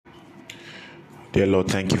Dear Lord,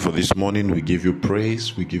 thank you for this morning. We give you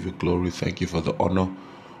praise. We give you glory. Thank you for the honor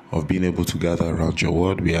of being able to gather around your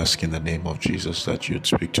word. We ask in the name of Jesus that you'd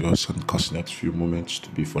speak to us and cause next few moments to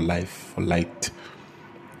be for life, for light,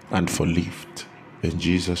 and for lift. In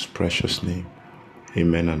Jesus' precious name,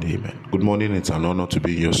 amen and amen. Good morning. It's an honor to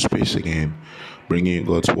be in your space again, bringing you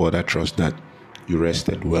God's word. I trust that you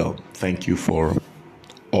rested well. Thank you for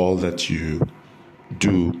all that you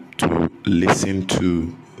do to listen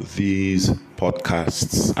to these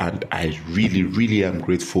podcasts, and I really am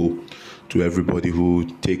grateful to everybody who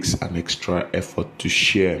takes an extra effort to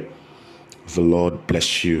share. The Lord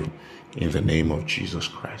bless you in the name of Jesus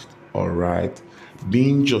Christ. All right.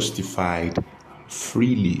 Being justified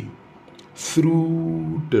freely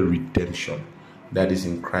through the redemption that is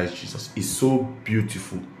in Christ Jesus is so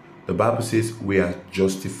beautiful. The Bible says we are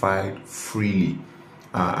justified freely,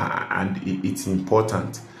 and it's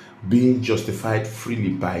important. Being justified freely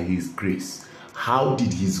by His grace. How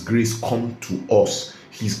did His grace come to us?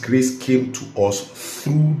 His grace came to us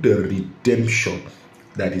through the redemption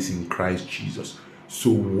that is in Christ Jesus.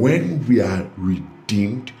 So when we are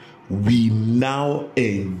redeemed, we now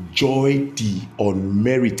enjoy the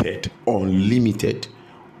unmerited, unlimited,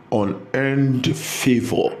 unearned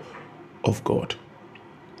favor of God.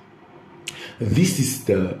 This is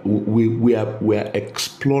we are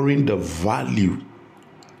exploring the value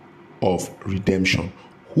of redemption.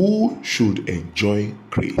 Who should enjoy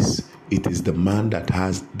grace? It is the man that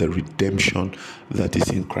has the redemption that is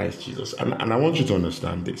in Christ Jesus. And I want you to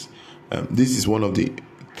understand this. This is one of the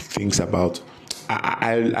things about,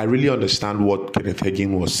 I really understand what Kenneth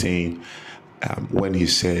Hagin was saying when he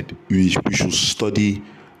said we should study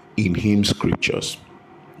in him scriptures,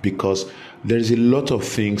 because there is a lot of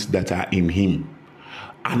things that are in him.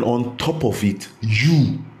 And on top of it,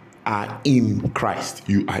 you are in Christ.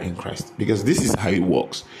 You are in Christ. Because this is how it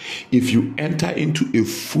works. If you enter into a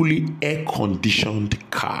fully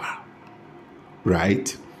air-conditioned car,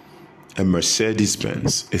 right? A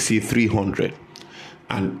Mercedes-Benz, a C300,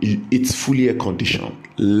 and it's fully air-conditioned,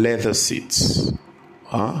 leather seats.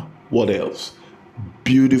 What else?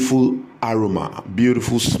 Beautiful aroma,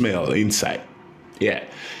 beautiful smell inside. Yeah.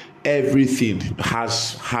 Everything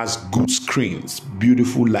has good screens,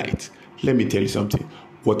 beautiful light. Let me tell you something.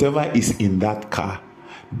 Whatever is in that car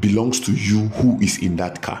belongs to you who is in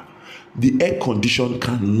that car. The air condition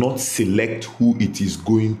cannot select who it is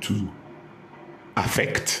going to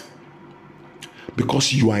affect,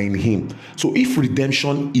 because you are in Him. So if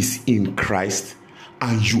redemption is in Christ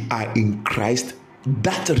and you are in Christ,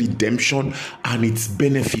 that redemption and its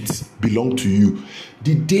benefits belong to you.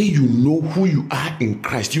 The day you know who you are in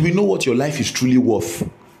Christ, you will know what your life is truly worth.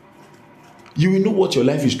 You will know what your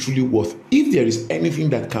life is truly worth. If there is anything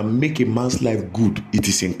that can make a man's life good, it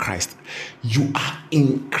is in Christ. You are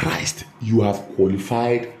in Christ. You have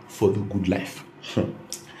qualified for the good life.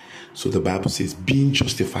 So the Bible says, being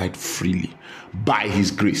justified freely by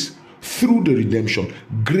His grace through the redemption.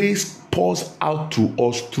 Grace pours out to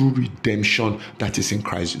us through redemption that is in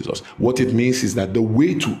Christ Jesus. What it means is that the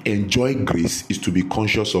way to enjoy grace is to be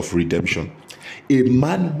conscious of redemption. A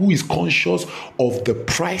man who is conscious of the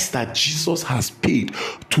price that Jesus has paid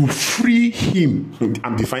to free him.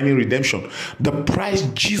 I'm defining redemption. The price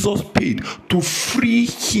Jesus paid to free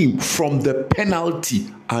him from the penalty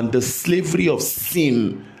and the slavery of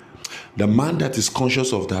sin. The man that is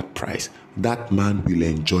conscious of that price, that man will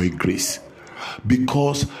enjoy grace.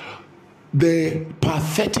 Because the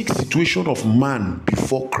pathetic situation of man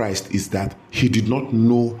before Christ is that he did not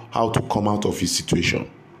know how to come out of his situation.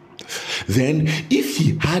 Then, if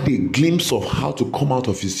he had a glimpse of how to come out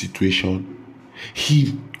of his situation,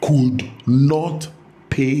 he could not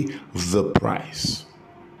pay the price.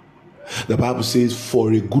 The Bible says,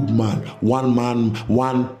 for a good man, one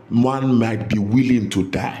might be willing to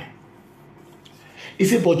die. He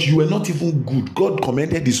said, but you were not even good. God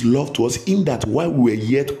commended His love to us in that while we were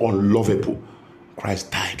yet unlovable,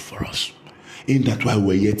 Christ died for us. In that while we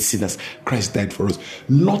were yet sinners, Christ died for us.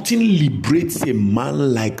 Nothing liberates a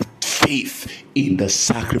man like faith in the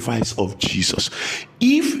sacrifice of Jesus.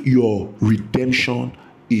 If your redemption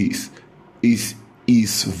is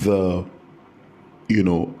the,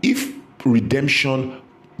 if redemption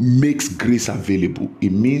makes grace available,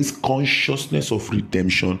 it means consciousness of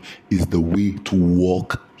redemption is the way to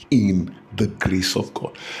walk in the grace of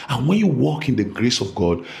God. And when you walk in the grace of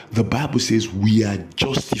God, the Bible says we are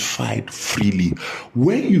justified freely.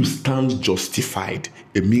 When you stand justified,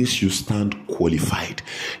 it means you stand qualified.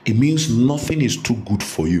 It means nothing is too good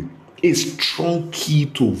for you. A strong key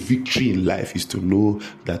to victory in life is to know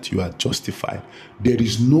that you are justified. There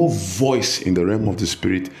is no voice in the realm of the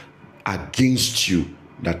spirit against you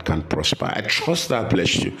that can prosper. I trust that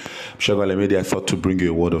blessed you. Shagala Media, I thought to bring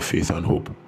you a word of faith and hope.